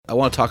I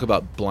want to talk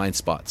about blind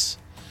spots.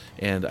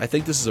 And I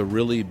think this is a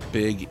really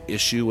big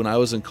issue. When I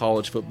was in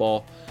college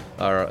football,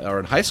 or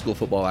in high school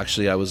football,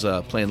 actually, I was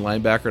playing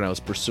linebacker and I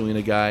was pursuing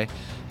a guy.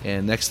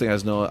 And next thing I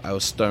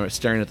was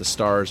staring at the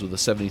stars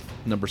with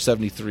number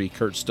 73,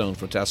 Kurt Stone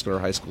from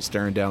Tascadero High School,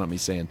 staring down at me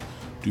saying,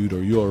 "Dude,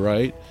 are you all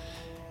right?"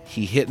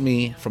 He hit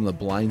me from the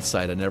blind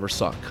side. I never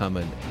saw it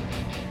coming.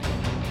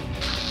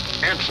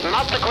 It's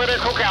not the critic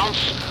who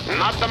counts,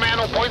 not the man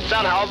who points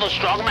out how the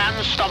strong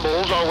man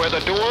stumbles or where the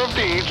doer of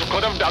deeds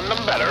could have done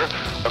them better.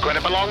 The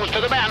credit belongs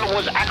to the man who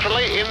was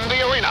actually in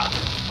the arena,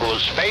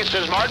 whose face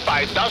is marked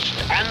by dust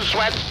and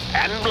sweat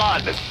and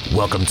blood.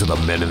 Welcome to the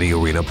Men in the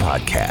Arena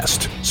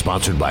podcast,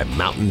 sponsored by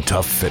Mountain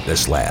Tough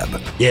Fitness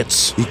Lab.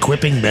 It's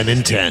Equipping Men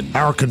in 10.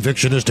 Our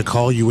conviction is to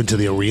call you into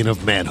the arena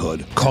of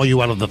manhood, call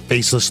you out of the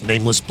faceless,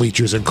 nameless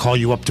bleachers, and call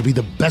you up to be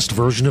the best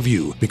version of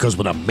you, because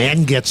when a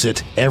man gets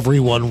it,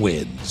 everyone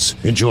wins.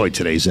 Enjoy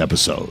today's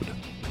episode.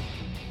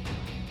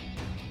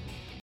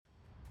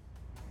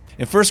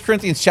 In 1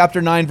 Corinthians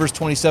chapter 9, verse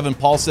 27,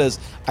 Paul says,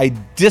 "I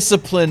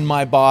discipline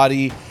my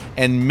body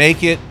and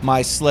make it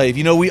my slave."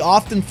 You know, we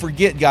often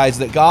forget, guys,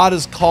 that God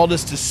has called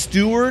us to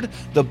steward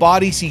the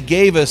bodies He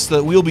gave us so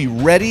that we'll be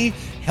ready,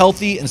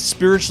 healthy, and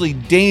spiritually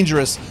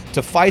dangerous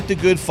to fight the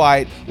good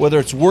fight, whether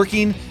it's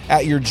working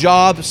at your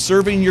job,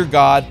 serving your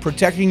God,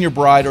 protecting your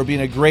bride, or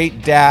being a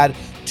great dad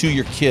to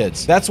your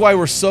kids. That's why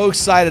we're so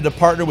excited to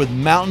partner with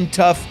Mountain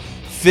Tough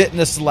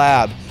Fitness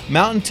Lab.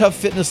 Mountain Tough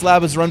Fitness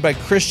Lab is run by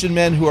Christian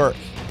men who are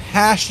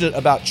passionate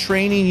about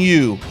training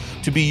you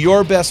to be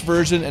your best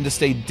version and to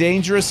stay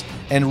dangerous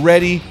and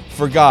ready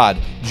for God.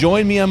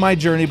 Join me on my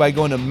journey by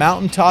going to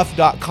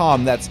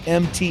mountaintough.com. That's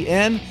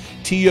MTNTOUGH,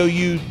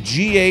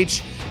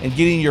 and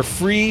getting your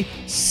free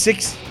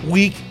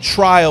 6-week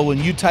trial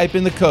when you type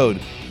in the code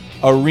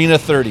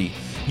ARENA30.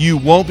 You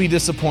won't be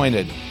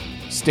disappointed.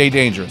 Stay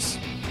dangerous.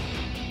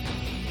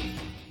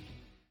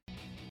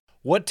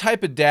 What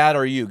type of dad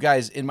are you?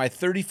 Guys, in my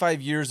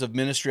 35 years of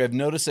ministry, I've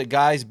noticed that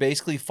guys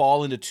basically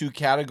fall into 2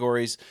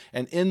 categories.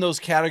 And in those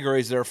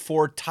categories, there are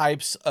 4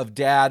 types of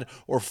dad,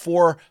 or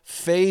 4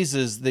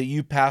 phases that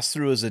you pass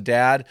through as a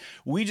dad.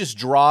 We just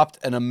dropped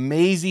an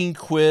amazing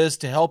quiz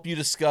to help you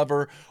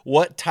discover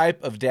what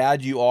type of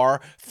dad you are.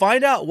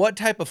 Find out what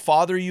type of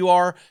father you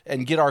are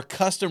and get our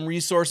custom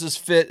resources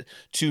fit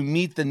to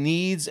meet the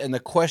needs and the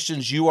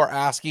questions you are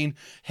asking.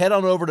 Head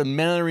on over to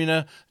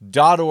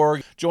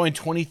menarena.org. Join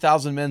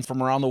 20,000 men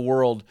from around the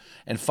world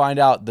and find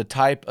out the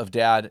type of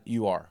dad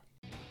you are.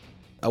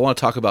 I want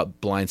to talk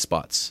about blind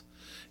spots.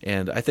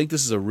 And I think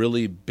this is a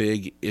really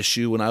big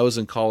issue. When I was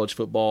in college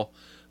football,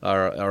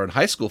 or in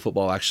high school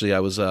football, actually, I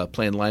was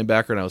playing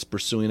linebacker and I was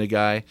pursuing a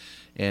guy.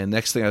 And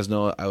next thing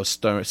I was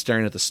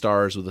staring at the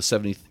stars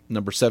with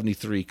number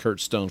 73,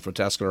 Kurt Stone from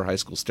Tascadero High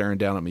School, staring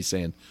down at me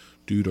saying,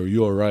 "Dude, are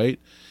you all right?"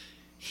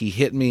 He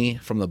hit me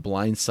from the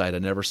blind side. I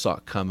never saw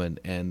it coming,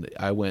 and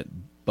I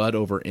went butt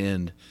over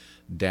end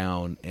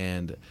down.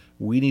 And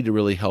we need to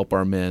really help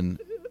our men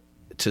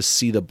to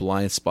see the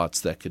blind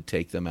spots that could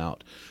take them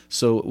out.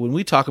 So when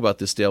we talk about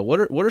this, Dale, what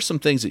are some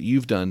things that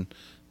you've done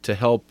to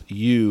help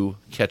you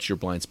catch your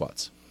blind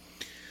spots?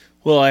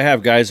 Well, I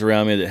have guys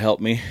around me that help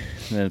me,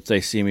 and if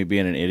they see me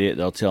being an idiot,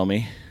 they'll tell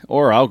me.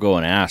 Or I'll go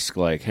and ask,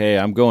 like, "Hey,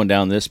 I'm going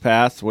down this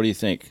path. What do you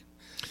think?"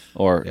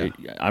 Or,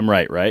 yeah. "I'm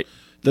right?"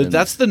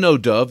 That's the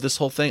no-duh of this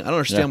whole thing. I don't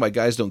understand why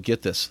guys don't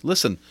get this.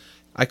 Listen,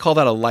 I call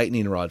that a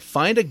lightning rod.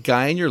 Find a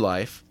guy in your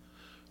life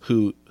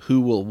who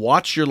will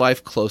watch your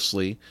life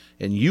closely,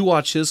 and you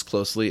watch his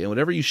closely, and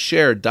whatever you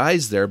share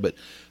dies there. But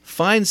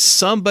find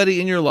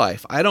somebody in your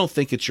life. I don't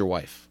think it's your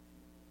wife.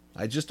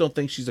 I just don't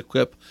think she's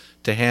equipped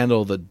to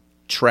handle the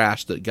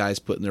trash that guys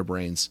put in their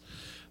brains.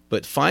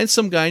 But find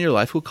some guy in your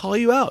life who'll call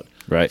you out.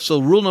 Right.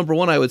 So rule number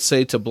 1, I would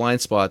say, to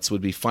blind spots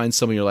would be find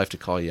someone in your life to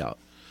call you out.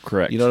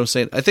 Correct. You know what I'm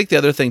saying? I think the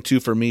other thing,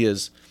 too, for me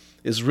is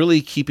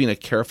really keeping a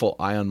careful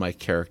eye on my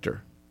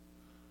character.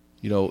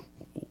 You know,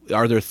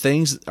 are there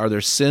sins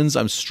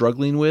I'm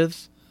struggling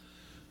with?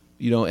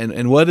 You know,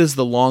 and what is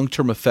the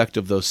long-term effect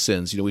of those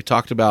sins? You know, we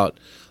talked about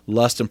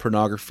lust and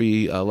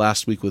pornography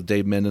last week with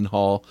Dave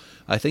Mendenhall.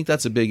 I think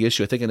that's a big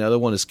issue. I think another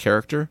one is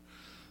character.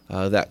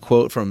 That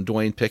quote from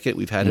Dwayne Pickett,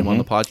 we've had him on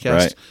the podcast.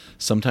 Right.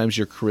 Sometimes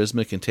your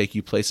charisma can take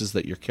you places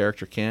that your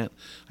character can't.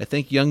 I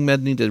think young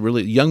men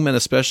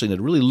especially need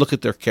to really look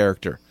at their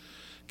character.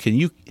 Can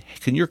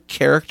your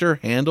character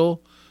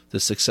handle the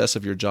success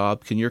of your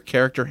job? Can your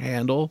character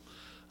handle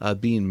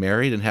being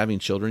married and having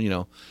children? You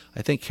know,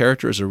 I think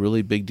character is a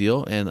really big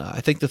deal. And I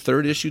think the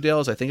third issue, Dale,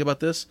 as I think about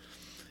this,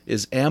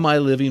 is am I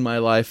living my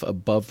life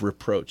above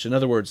reproach? In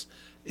other words,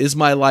 is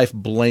my life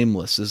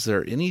blameless? Is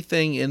there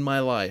anything in my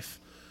life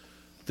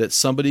that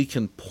somebody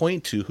can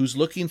point to who's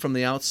looking from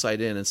the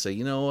outside in and say,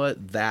 you know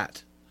what,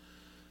 that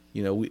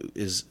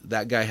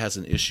guy has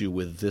an issue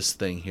with this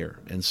thing here?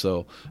 And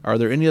so are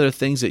there any other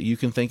things that you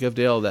can think of,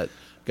 Dale, that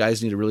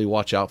guys need to really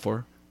watch out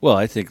for? Well,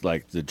 I think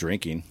like the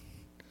drinking,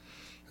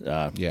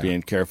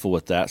 being careful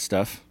with that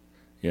stuff.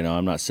 You know,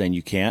 I'm not saying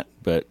you can't,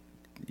 but,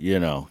 you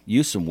know,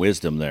 use some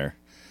wisdom there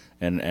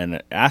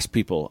and ask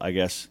people, I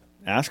guess,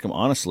 ask them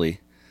honestly,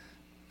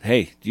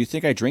 hey, do you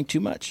think I drink too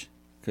much?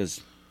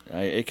 Because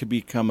it could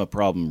become a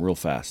problem real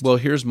fast. Well,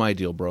 here's my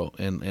deal, bro,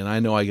 and I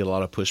know I get a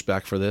lot of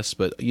pushback for this,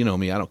 but you know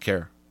me, I don't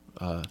care.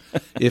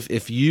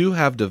 If you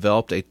have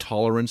developed a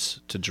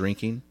tolerance to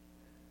drinking,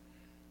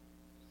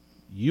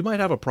 you might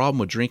have a problem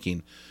with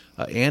drinking.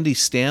 Andy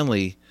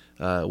Stanley,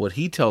 what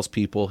he tells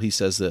people, he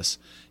says this: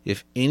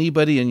 if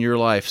anybody in your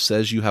life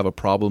says you have a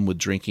problem with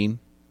drinking,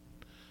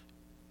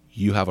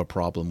 you have a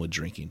problem with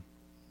drinking.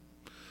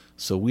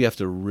 So we have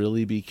to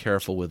really be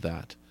careful with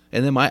that.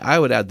 And then I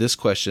would add this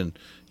question,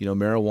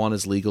 marijuana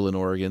is legal in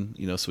Oregon,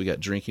 so we got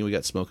drinking, we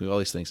got smoking, all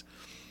these things.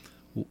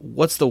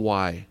 What's the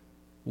why?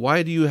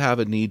 Why do you have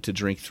a need to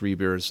drink 3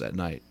 beers at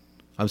night?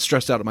 I'm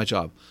stressed out at my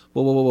job.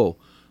 Whoa.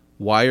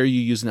 Why are you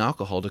using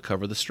alcohol to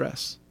cover the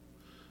stress?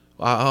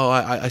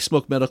 I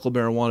smoke medical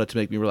marijuana to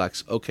make me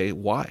relax. Okay,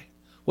 why?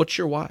 What's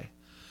your why?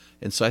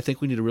 And so I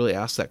think we need to really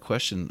ask that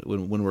question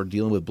when we're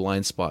dealing with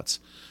blind spots.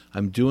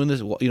 I'm doing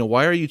this,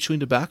 why are you chewing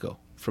tobacco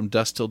from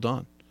dusk till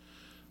dawn?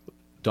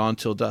 Dawn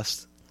till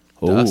dusk.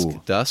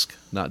 Dusk,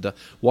 not dusk.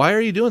 Why are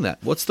you doing that?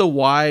 What's the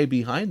why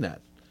behind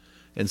that?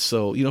 And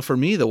so, for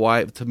me, the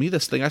why, to me,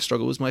 this thing I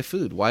struggle with is my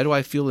food. Why do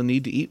I feel the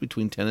need to eat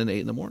between 10 and 8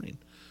 in the morning?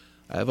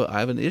 I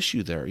have an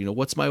issue there.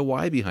 What's my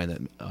why behind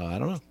that? I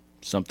don't know.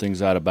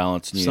 Something's out of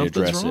balance and you need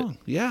to address wrong. it.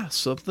 Yeah,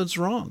 something's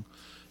wrong.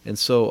 And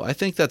so I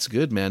think that's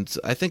good, man.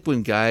 I think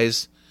when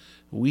guys,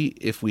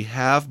 if we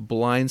have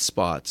blind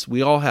spots,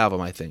 we all have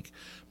them, I think.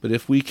 But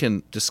if we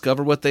can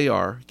discover what they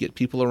are, get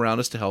people around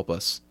us to help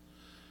us,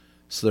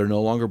 so they're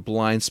no longer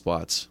blind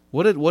spots.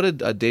 What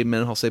did Dave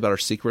Mendenhall say about our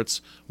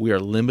secrets? We are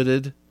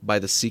limited by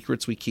the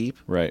secrets we keep.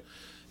 Right.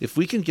 If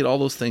we can get all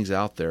those things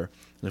out there,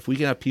 and if we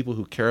can have people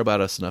who care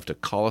about us enough to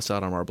call us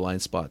out on our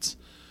blind spots,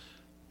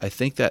 I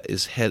think that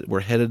we're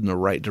headed in the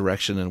right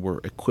direction, and we're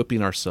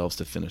equipping ourselves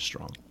to finish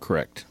strong.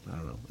 Correct. I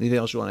don't know. Anything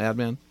else you want to add,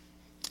 man?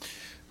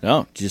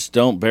 No, just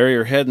don't bury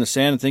your head in the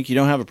sand and think you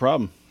don't have a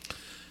problem.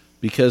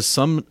 Because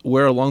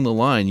somewhere along the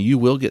line, you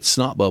will get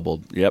snot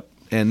bubbled. Yep.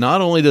 And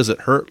not only does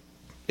it hurt,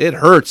 it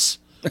hurts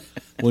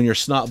when you're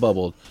snot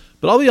bubbled.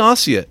 But I'll be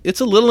honest with you, it's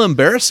a little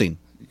embarrassing.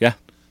 Yeah.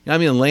 I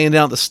mean, laying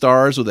down at the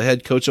stars with the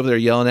head coach over there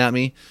yelling at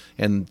me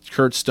and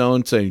Kurt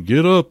Stone saying,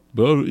 "Get up."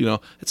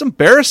 It's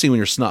embarrassing when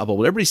you're snot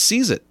bubbled. Everybody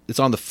sees it. It's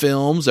on the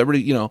films.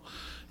 Everybody,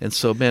 And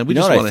so, man, we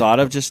just what I thought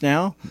of just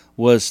now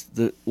was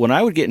when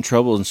I would get in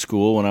trouble in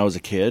school when I was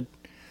a kid,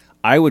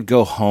 I would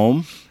go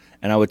home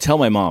and I would tell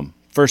my mom,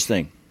 first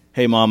thing,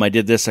 "Hey, Mom, I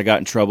did this. I got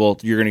in trouble.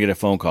 You're going to get a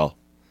phone call."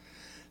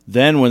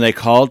 Then when they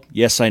called,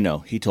 "Yes, I know.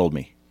 He told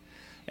me."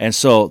 And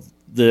so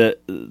the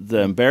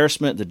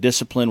embarrassment, the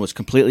discipline was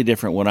completely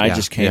different when I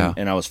just came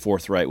and I was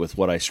forthright with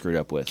what I screwed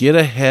up with. Get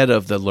ahead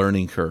of the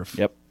learning curve.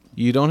 Yep.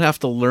 You don't have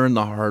to learn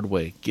the hard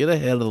way. Get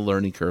ahead of the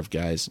learning curve,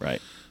 guys. Right.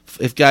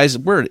 If guys,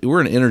 we're an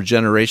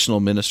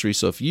intergenerational ministry,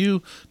 so if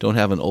you don't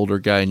have an older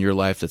guy in your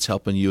life that's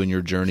helping you in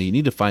your journey, you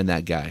need to find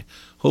that guy.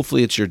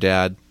 Hopefully it's your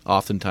dad.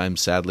 Oftentimes,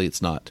 sadly,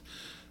 it's not.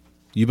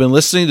 You've been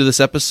listening to this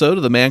episode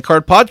of the Man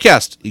Card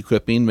Podcast,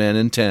 Equipping Men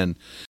in 10.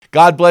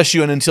 God bless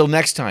you, and until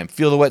next time,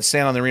 feel the wet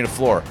sand on the arena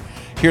floor.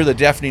 Hear the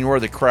deafening roar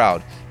of the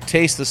crowd.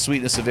 Taste the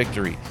sweetness of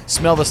victory.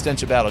 Smell the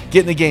stench of battle.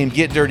 Get in the game,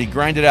 get dirty,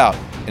 grind it out,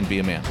 and be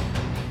a man.